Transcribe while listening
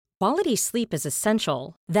Quality sleep is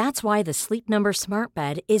essential. That's why the Sleep Number Smart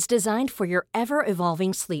Bed is designed for your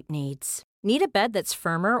ever-evolving sleep needs. Need a bed that's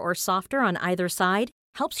firmer or softer on either side?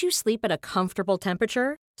 Helps you sleep at a comfortable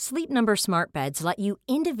temperature? Sleep Number Smart Beds let you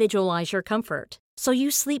individualize your comfort, so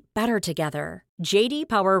you sleep better together. J.D.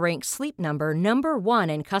 Power ranks Sleep Number number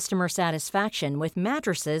one in customer satisfaction with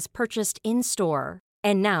mattresses purchased in-store.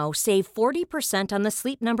 And now, save 40% on the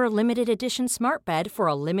Sleep Number Limited Edition Smart Bed for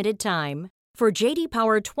a limited time. For JD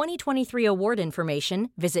Power 2023 award information,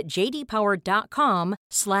 visit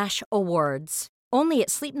jdpower.com/awards. Only at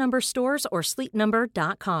Sleep Number stores or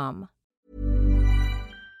sleepnumber.com.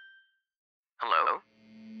 Hello?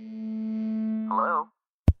 Hello?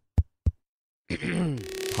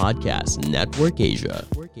 Podcast Network Asia.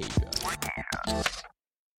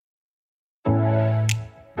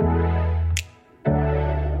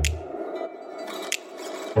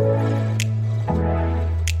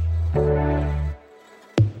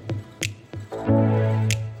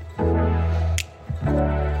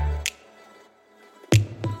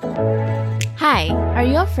 Hi, are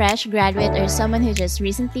you a fresh graduate or someone who just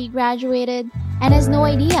recently graduated and has no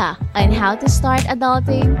idea on how to start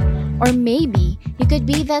adulting? Or maybe you could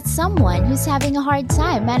be that someone who's having a hard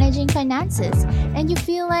time managing finances and you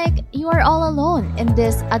feel like you are all alone in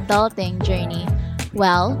this adulting journey.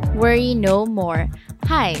 Well, worry no more.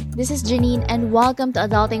 Hi, this is Janine and welcome to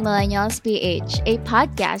Adulting Millennials PH, a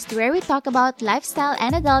podcast where we talk about lifestyle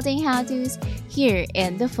and adulting how-tos here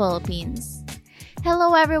in the Philippines.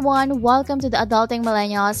 Hello everyone, welcome to the Adulting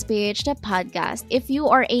Millennials PH, the podcast. If you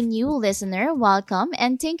are a new listener, welcome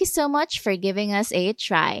and thank you so much for giving us a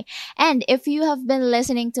try. And if you have been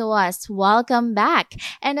listening to us, welcome back.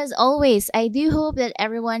 And as always, I do hope that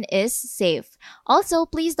everyone is safe. Also,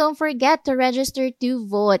 please don't forget to register to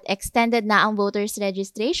vote. Extended na ang voters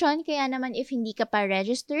registration, kaya naman if hindi ka pa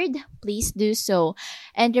registered, please do so.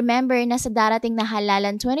 And remember na sa darating na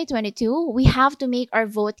Halalan 2022, we have to make our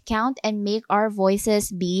vote count and make our voices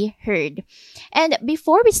be heard. And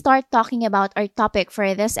before we start talking about our topic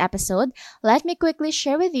for this episode, let me quickly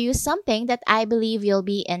share with you something that I believe you'll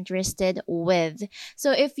be interested with.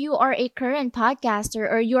 So if you are a current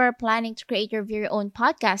podcaster or you are planning to create your very own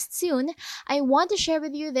podcast soon, I want to share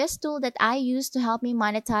with you this tool that I use to help me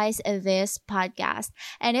monetize this podcast,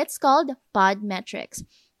 and it's called Podmetrics.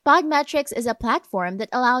 Podmetrics is a platform that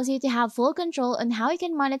allows you to have full control on how you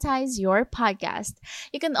can monetize your podcast.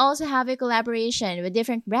 You can also have a collaboration with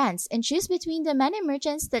different brands and choose between the many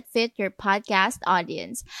merchants that fit your podcast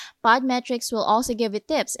audience. Podmetrics will also give you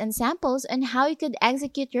tips and samples on how you could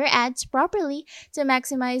execute your ads properly to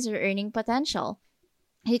maximize your earning potential.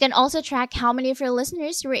 You can also track how many of your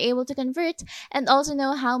listeners you were able to convert and also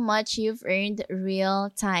know how much you've earned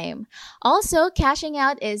real time. Also, cashing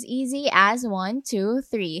out is easy as 1, 2,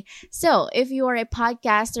 3. So, if you are a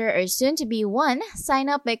podcaster or soon to be one, sign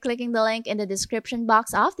up by clicking the link in the description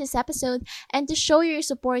box of this episode. And to show your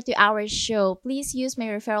support to our show, please use my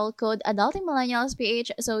referral code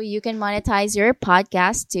AdultingMillennialsPH so you can monetize your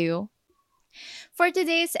podcast too. For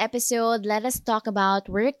today's episode, let us talk about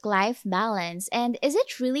work-life balance. And is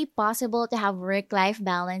it really possible to have work-life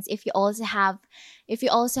balance if you also have a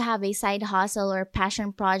side hustle or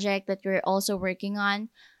passion project that you're also working on?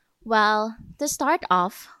 Well, to start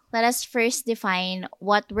off, let us first define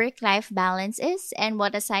what work-life balance is and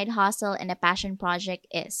what a side hustle and a passion project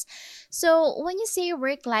is. So, when you say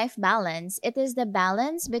work-life balance, it is the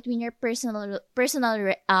balance between your personal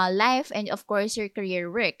life and, of course, your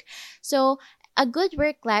career work. So, a good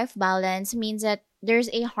work-life balance means that there's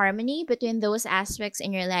a harmony between those aspects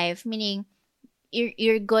in your life, meaning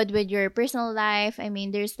you're good with your personal life. I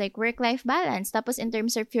mean, there's like work-life balance. Tapos in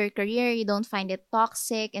terms of your career, you don't find it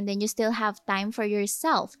toxic and then you still have time for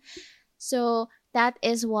yourself. So that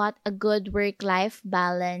is what a good work-life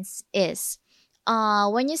balance is.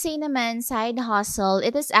 When you say naman side hustle,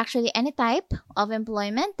 it is actually any type of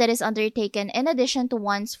employment that is undertaken in addition to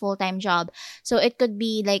one's full-time job. So it could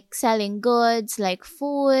be like selling goods like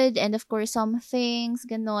food and of course some things,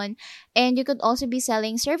 ganon. And you could also be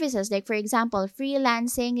selling services like for example,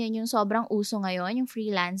 freelancing, yun yung sobrang uso ngayon, yung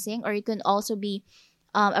freelancing. Or you can also be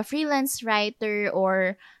a freelance writer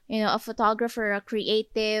or, a photographer, a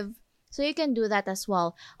creative. So you can do that as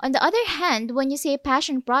well. On the other hand, when you say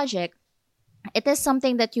passion project, it is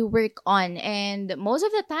something that you work on, and most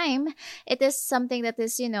of the time it is something that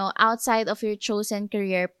is outside of your chosen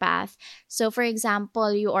career path. So for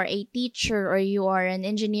example, you are a teacher or you are an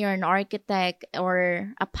engineer, an architect,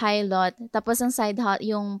 or a pilot, tapos ang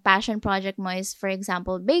yung passion project mo is for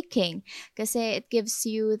example baking, kasi it gives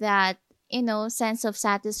you that sense of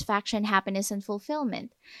satisfaction, happiness, and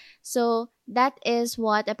fulfillment. So that is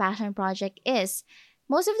what a passion project is.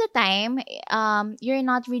 most of the time, you're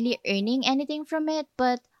not really earning anything from it,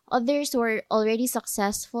 but others who are already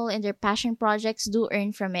successful in their passion projects do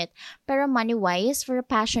earn from it. Pero money-wise, for a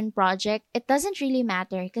passion project, it doesn't really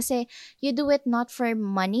matter kasi you do it not for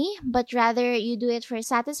money, but rather you do it for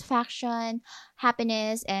satisfaction,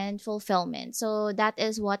 happiness, and fulfillment. So that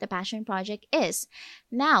is what a passion project is.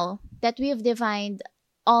 Now that we've defined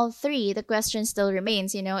all three, the question still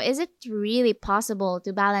remains, is it really possible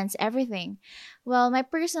to balance everything? Well, my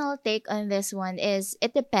personal take on this one is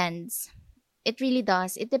it depends. It really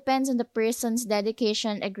does. It depends on the person's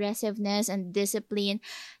dedication, aggressiveness, and discipline.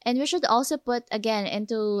 And we should also put, again,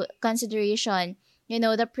 into consideration,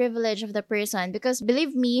 the privilege of the person. Because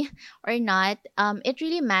believe me or not, it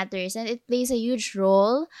really matters and it plays a huge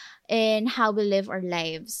role in how we live our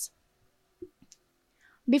lives.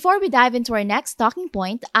 Before we dive into our next talking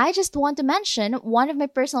point, I just want to mention one of my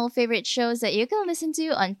personal favorite shows that you can listen to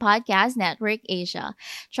on Podcast Network Asia,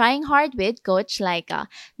 Trying Hard with Coach Laika.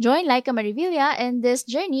 Join Laika Marivilla in this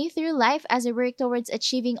journey through life as we work towards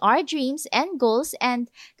achieving our dreams and goals and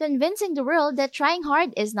convincing the world that trying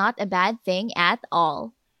hard is not a bad thing at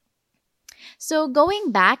all. So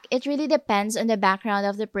going back, it really depends on the background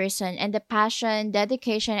of the person and the passion,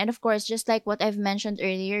 dedication, and of course, just like what I've mentioned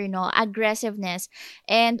earlier, aggressiveness,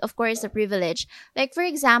 and of course, the privilege. Like for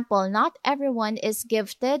example, not everyone is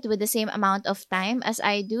gifted with the same amount of time as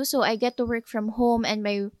I do. So I get to work from home and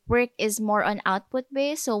my work is more on output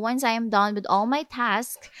based. So once I am done with all my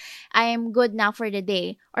tasks, I am good now for the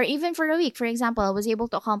day or even for a week. For example, I was able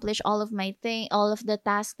to accomplish all of the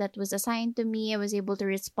tasks that was assigned to me. I was able to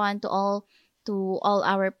respond to all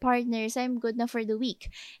our partners. I'm good na for the week.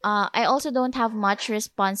 I also don't have much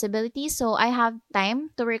responsibility, so I have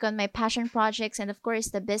time to work on my passion projects and of course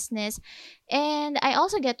the business. And I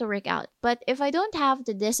also get to work out. But if I don't have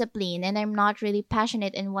the discipline and I'm not really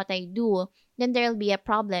passionate in what I do, then there'll be a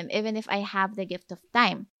problem even if I have the gift of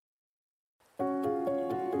time.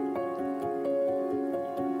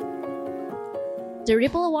 The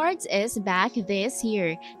Ripple Awards is back this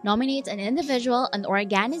year. Nominate an individual, an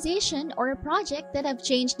organization, or a project that have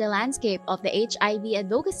changed the landscape of the HIV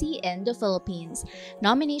advocacy in the Philippines.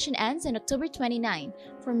 Nomination ends on October 29.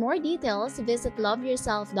 For more details, visit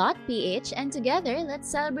loveyourself.ph and together let's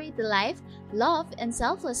celebrate the life, love, and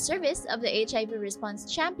selfless service of the HIV response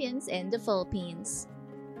champions in the Philippines.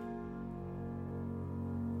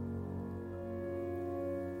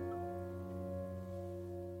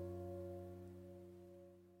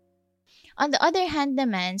 On the other hand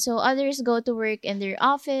naman, so others go to work in their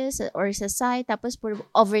office or sa site, tapos puro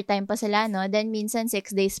overtime pa sila, no? Then minsan 6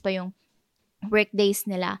 days pa yung work days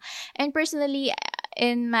nila. And personally,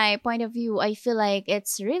 in my point of view, I feel like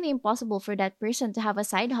it's really impossible for that person to have a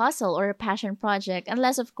side hustle or a passion project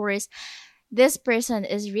unless, of course, this person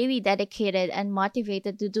is really dedicated and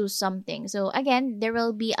motivated to do something. So again, there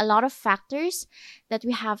will be a lot of factors that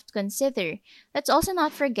we have to consider. Let's also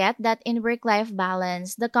not forget that in work-life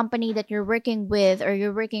balance, the company that you're working with or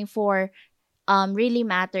you're working for really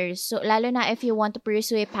matters. So lalo na if you want to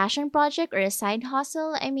pursue a passion project or a side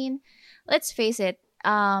hustle, I mean, let's face it,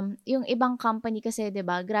 yung ibang company kasi, 'di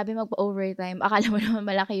ba, grabe magpa-overtime. Akala mo naman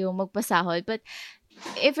malaki yung magpasahod. But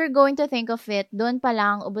if you're going to think of it, doon pa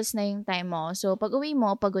lang, ubos na yung time mo. So, pag uwi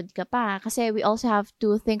mo, pagod ka pa. Kasi we also have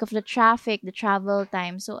to think of the traffic, the travel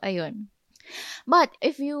time. So, ayun. But,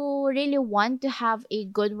 if you really want to have a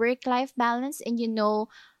good work-life balance and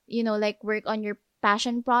like work on your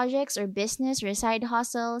passion projects or business or side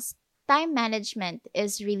hustles, time management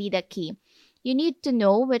is really the key. You need to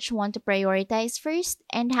know which one to prioritize first,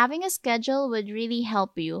 and having a schedule would really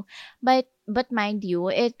help you. But mind you,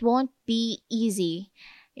 it won't be easy.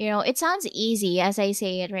 It sounds easy as I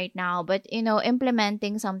say it right now, but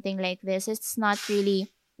implementing something like this, it's not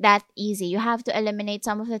really that easy. You have to eliminate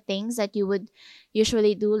some of the things that you would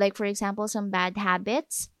usually do, like for example, some bad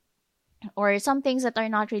habits or some things that are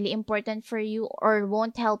not really important for you or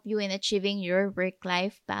won't help you in achieving your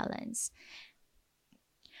work-life balance.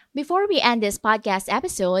 Before we end this podcast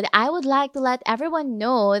episode, I would like to let everyone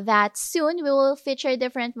know that soon we will feature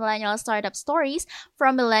different millennial startup stories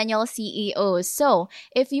from millennial CEOs. So,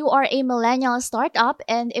 if you are a millennial startup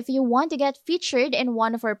and if you want to get featured in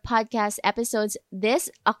one of our podcast episodes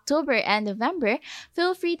this October and November,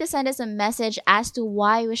 feel free to send us a message as to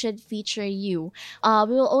why we should feature you.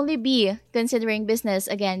 We will only be considering business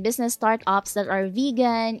startups that are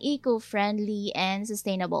vegan, eco-friendly, and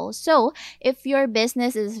sustainable. So, if your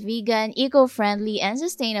business is vegan, eco-friendly, and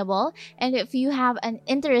sustainable, and if you have an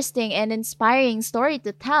interesting and inspiring story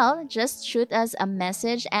to tell, just shoot us a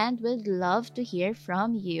message and we'd love to hear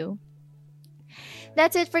from you.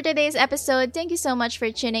 That's it for today's episode. Thank you so much for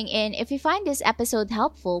tuning in. If you find this episode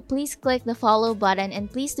helpful, please click the follow button and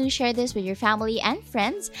please do share this with your family and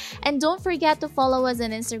friends. And don't forget to follow us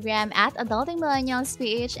on Instagram at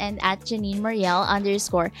AdultingMillennialsPH and at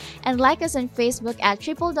JanineMariel_. And like us on Facebook at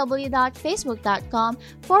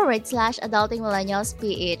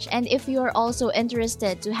www.facebook.com/AdultingMillennialsPH. And if you are also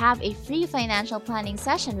interested to have a free financial planning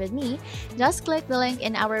session with me, just click the link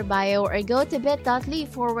in our bio or go to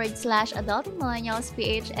bit.ly/AdultingMillennialsPH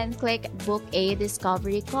and click book a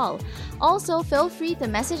discovery call. Also, feel free to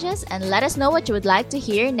message us and let us know what you would like to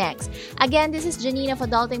hear next. Again, this is Janine of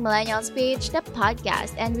Adulting Millennials Page, the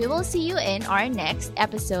podcast, and we will see you in our next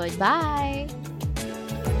episode. Bye!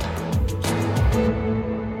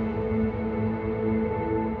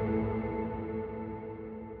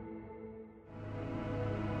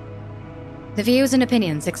 The views and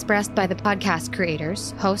opinions expressed by the podcast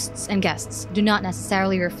creators, hosts, and guests do not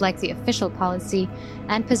necessarily reflect the official policy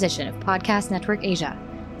and position of Podcast Network Asia,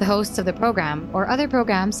 the hosts of the program, or other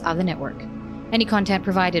programs of the network. Any content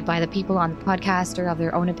provided by the people on the podcast are of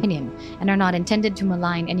their own opinion and are not intended to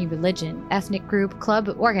malign any religion, ethnic group, club,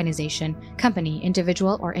 organization, company,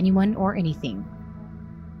 individual, or anyone or anything.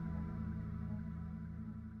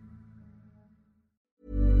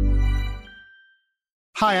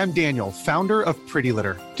 Hi, I'm Daniel, founder of Pretty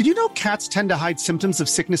Litter. Did you know cats tend to hide symptoms of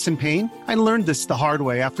sickness and pain? I learned this the hard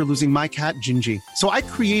way after losing my cat, Gingy. So I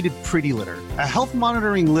created Pretty Litter, a health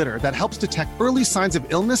monitoring litter that helps detect early signs of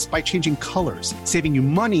illness by changing colors, saving you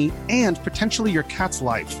money and potentially your cat's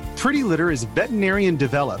life. Pretty Litter is veterinarian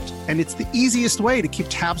developed, and it's the easiest way to keep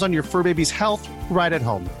tabs on your fur baby's health right at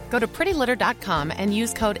home. Go to prettylitter.com and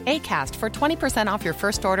use code ACAST for 20% off your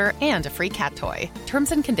first order and a free cat toy.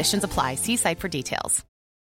 Terms and conditions apply. See site for details.